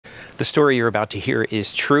The story you're about to hear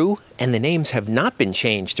is true, and the names have not been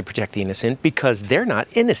changed to protect the innocent because they're not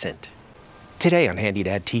innocent. Today on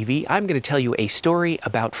HandyDadTV, I'm going to tell you a story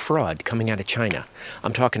about fraud coming out of China.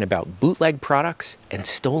 I'm talking about bootleg products and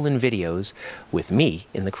stolen videos with me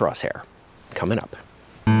in the crosshair. Coming up.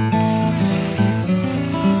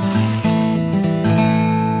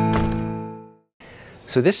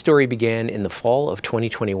 So this story began in the fall of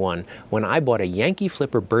 2021 when I bought a Yankee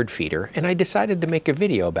Flipper bird feeder and I decided to make a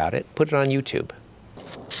video about it, put it on YouTube.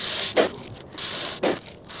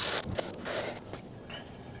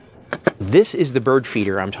 This is the bird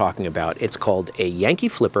feeder I'm talking about. It's called a Yankee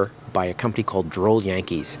Flipper by a company called Droll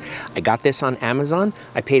Yankees. I got this on Amazon.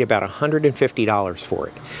 I paid about $150 for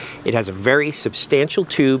it. It has a very substantial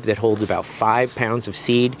tube that holds about 5 pounds of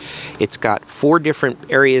seed. It's got 4 different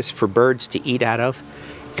areas for birds to eat out of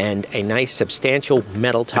and a nice substantial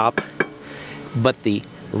metal top. But the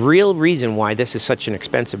real reason why this is such an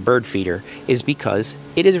expensive bird feeder is because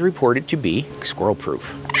it is reported to be squirrel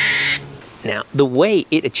proof. Now, the way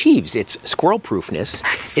it achieves its squirrel proofness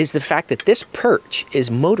is the fact that this perch is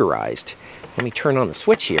motorized. Let me turn on the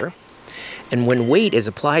switch here. And when weight is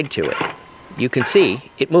applied to it, you can see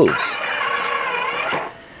it moves.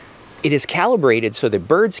 It is calibrated so that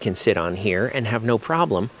birds can sit on here and have no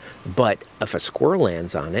problem, but if a squirrel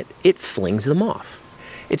lands on it, it flings them off.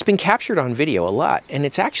 It's been captured on video a lot, and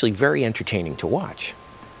it's actually very entertaining to watch.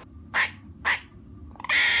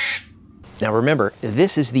 Now remember,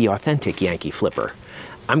 this is the authentic Yankee Flipper.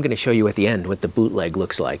 I'm going to show you at the end what the bootleg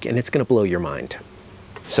looks like, and it's going to blow your mind.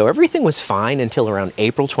 So everything was fine until around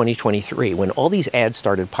April 2023, when all these ads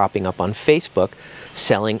started popping up on Facebook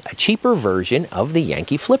selling a cheaper version of the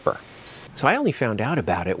Yankee Flipper. So I only found out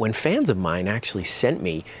about it when fans of mine actually sent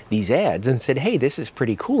me these ads and said, hey, this is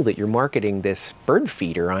pretty cool that you're marketing this bird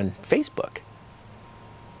feeder on Facebook.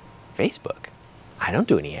 Facebook? I don't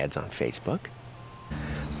do any ads on Facebook.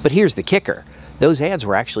 But here's the kicker. Those ads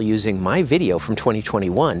were actually using my video from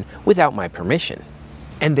 2021 without my permission.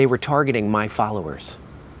 And they were targeting my followers.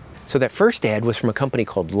 So that first ad was from a company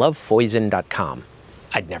called lovefoison.com.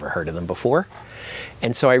 I'd never heard of them before.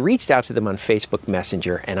 And so I reached out to them on Facebook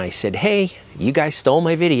Messenger and I said, hey, you guys stole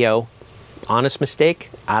my video. Honest mistake?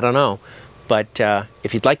 I don't know. But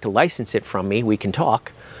if you'd like to license it from me, we can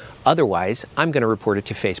talk. Otherwise, I'm going to report it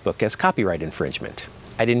to Facebook as copyright infringement.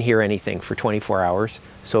 I didn't hear anything for 24 hours,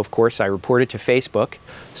 so of course I reported to Facebook,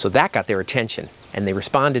 so that got their attention. And they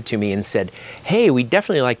responded to me and said, hey, we'd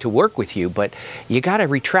definitely like to work with you, but you gotta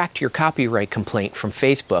retract your copyright complaint from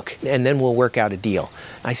Facebook, and then we'll work out a deal.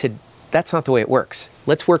 I said, that's not the way it works.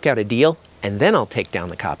 Let's work out a deal, and then I'll take down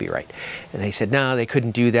the copyright. And they said, no, they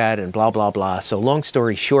couldn't do that, and blah, blah, blah. So long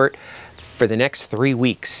story short, for the next 3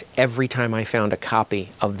 weeks, every time I found a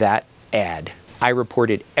copy of that ad, I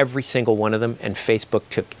reported every single one of them, and Facebook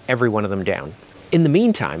took every one of them down. In the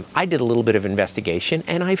meantime, I did a little bit of investigation,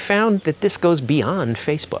 and I found that this goes beyond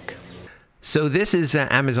Facebook. So this is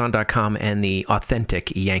Amazon.com and the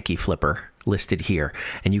authentic Yankee Flipper listed here.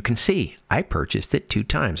 And you can see I purchased it 2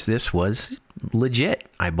 times. This was legit.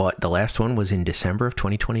 I bought, the last one was in December of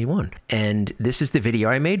 2021. And this is the video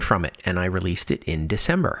I made from it, and I released it in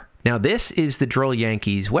December. Now this is the Droll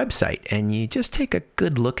Yankees website, and you just take a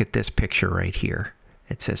good look at this picture right here.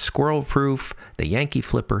 It says squirrel proof, the Yankee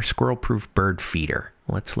Flipper squirrel proof bird feeder.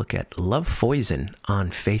 Let's look at Love Foison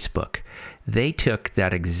on Facebook. They took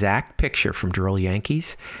that exact picture from Droll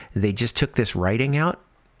Yankees. They just took this writing out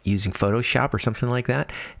using Photoshop or something like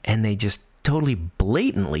that, and they just totally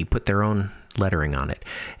blatantly put their own lettering on it.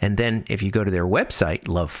 And then if you go to their website,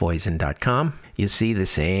 lovefoison.com, you see the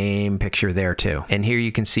same picture there too. And here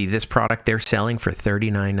you can see this product they're selling for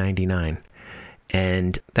 $39.99.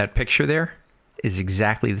 And that picture there is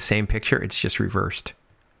exactly the same picture, it's just reversed.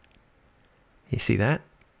 You see that?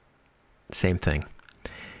 Same thing.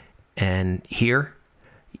 And here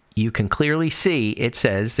you can clearly see it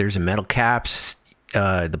says there's a metal caps,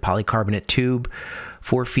 the polycarbonate tube,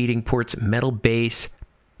 4 feeding ports, metal base,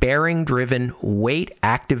 bearing-driven,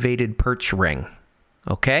 weight-activated perch ring.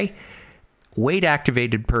 Okay?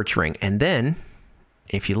 Weight-activated perch ring. And then,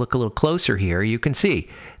 if you look a little closer here, you can see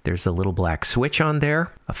there's a little black switch on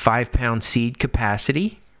there, a 5-pound seed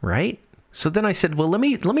capacity, right? So then I said, well, let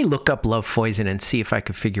me look up Love Foison and see if I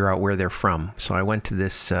could figure out where they're from. So I went to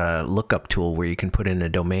this lookup tool where you can put in a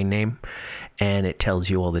domain name, and it tells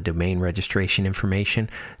you all the domain registration information.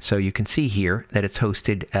 So you can see here that it's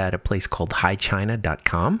hosted at a place called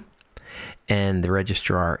highchina.com, and the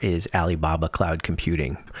registrar is Alibaba Cloud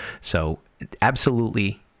Computing. So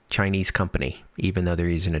absolutely Chinese company, even though they're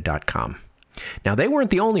using a .com. Now, they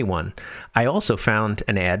weren't the only one. I also found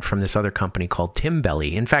an ad from this other company called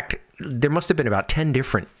Timbelly. In fact, there must have been about 10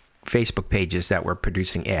 different Facebook pages that were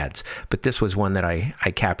producing ads, but this was one that I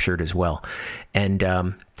captured as well.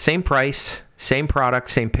 And same price, same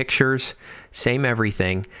product, same pictures, same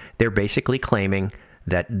everything. They're basically claiming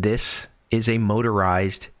that this is a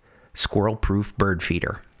motorized squirrel-proof bird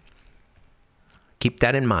feeder. Keep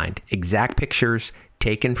that in mind. Exact pictures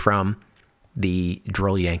taken from the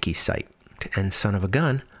Droll Yankee site. And son of a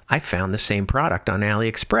gun, I found the same product on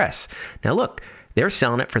AliExpress. Now look, they're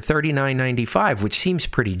selling it for $39.95, which seems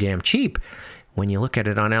pretty damn cheap. When you look at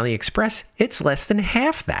it on AliExpress, it's less than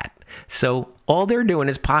half that. So all they're doing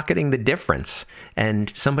is pocketing the difference.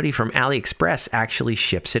 And somebody from AliExpress actually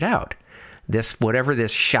ships it out. This, whatever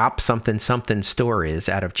this shop something something store is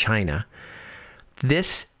out of China,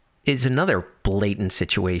 this is another blatant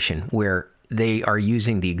situation where they are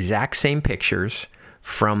using the exact same pictures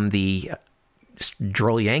from the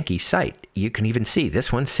Droll Yankee site. You can even see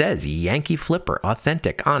this one says Yankee Flipper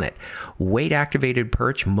authentic on it. Weight activated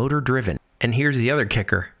perch, motor driven. And here's the other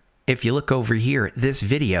kicker. If you look over here, this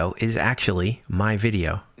video is actually my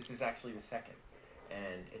video. This is actually the second.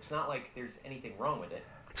 And it's not like there's anything wrong with it.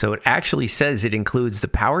 So it actually says it includes the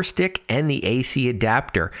power stick and the AC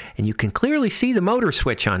adapter. And you can clearly see the motor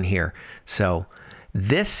switch on here. So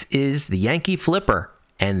this is the Yankee Flipper.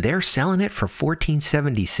 And they're selling it for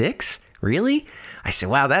 $14.76? Really? I said,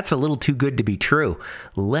 wow, that's a little too good to be true.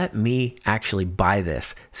 Let me actually buy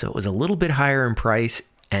this. So it was a little bit higher in price,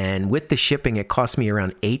 and with the shipping, it cost me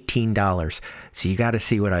around $18. So you got to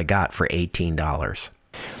see what I got for $18.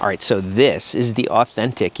 All right, so this is the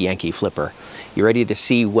authentic Yankee Flipper. You ready to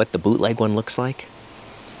see what the bootleg one looks like?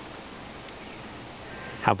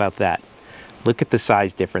 How about that? Look at the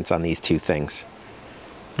size difference on these two things.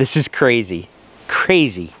 This is crazy,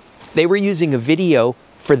 crazy. They were using a video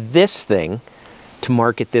for this thing to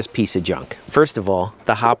market this piece of junk. First of all,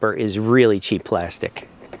 the hopper is really cheap plastic.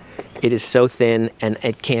 It is so thin and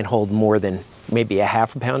it can't hold more than maybe a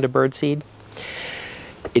half a pound of birdseed.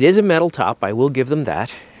 It is a metal top, I will give them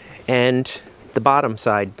that. And the bottom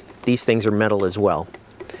side, these things are metal as well.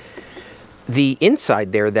 The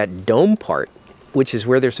inside there, that dome part, which is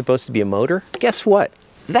where there's supposed to be a motor, guess what?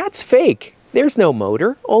 That's fake. There's no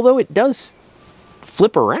motor, although it does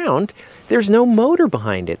flip around. There's no motor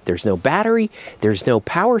behind it. There's no battery. There's no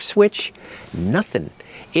power switch. Nothing.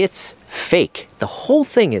 It's fake. The whole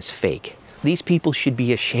thing is fake. These people should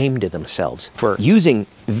be ashamed of themselves for using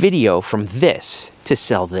video from this to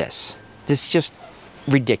sell this. This is just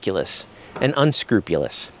ridiculous and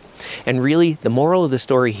unscrupulous. And really, the moral of the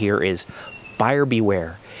story here is buyer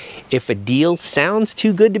beware. If a deal sounds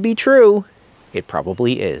too good to be true, it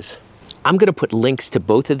probably is. I'm going to put links to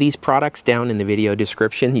both of these products down in the video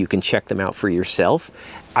description. You can check them out for yourself.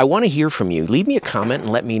 I want to hear from you. Leave me a comment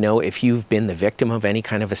and let me know if you've been the victim of any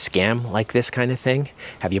kind of a scam like this kind of thing.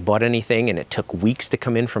 Have you bought anything and it took weeks to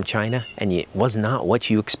come in from China and it was not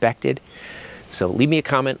what you expected? So leave me a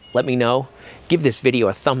comment, let me know. Give this video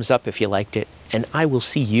a thumbs up if you liked it, and I will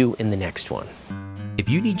see you in the next one. If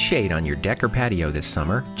you need shade on your deck or patio this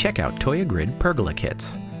summer, check out Toya Grid Pergola Kits.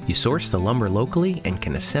 You source the lumber locally and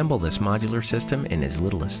can assemble this modular system in as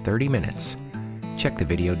little as 30 minutes. Check the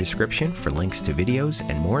video description for links to videos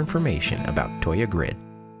and more information about Toya Grid.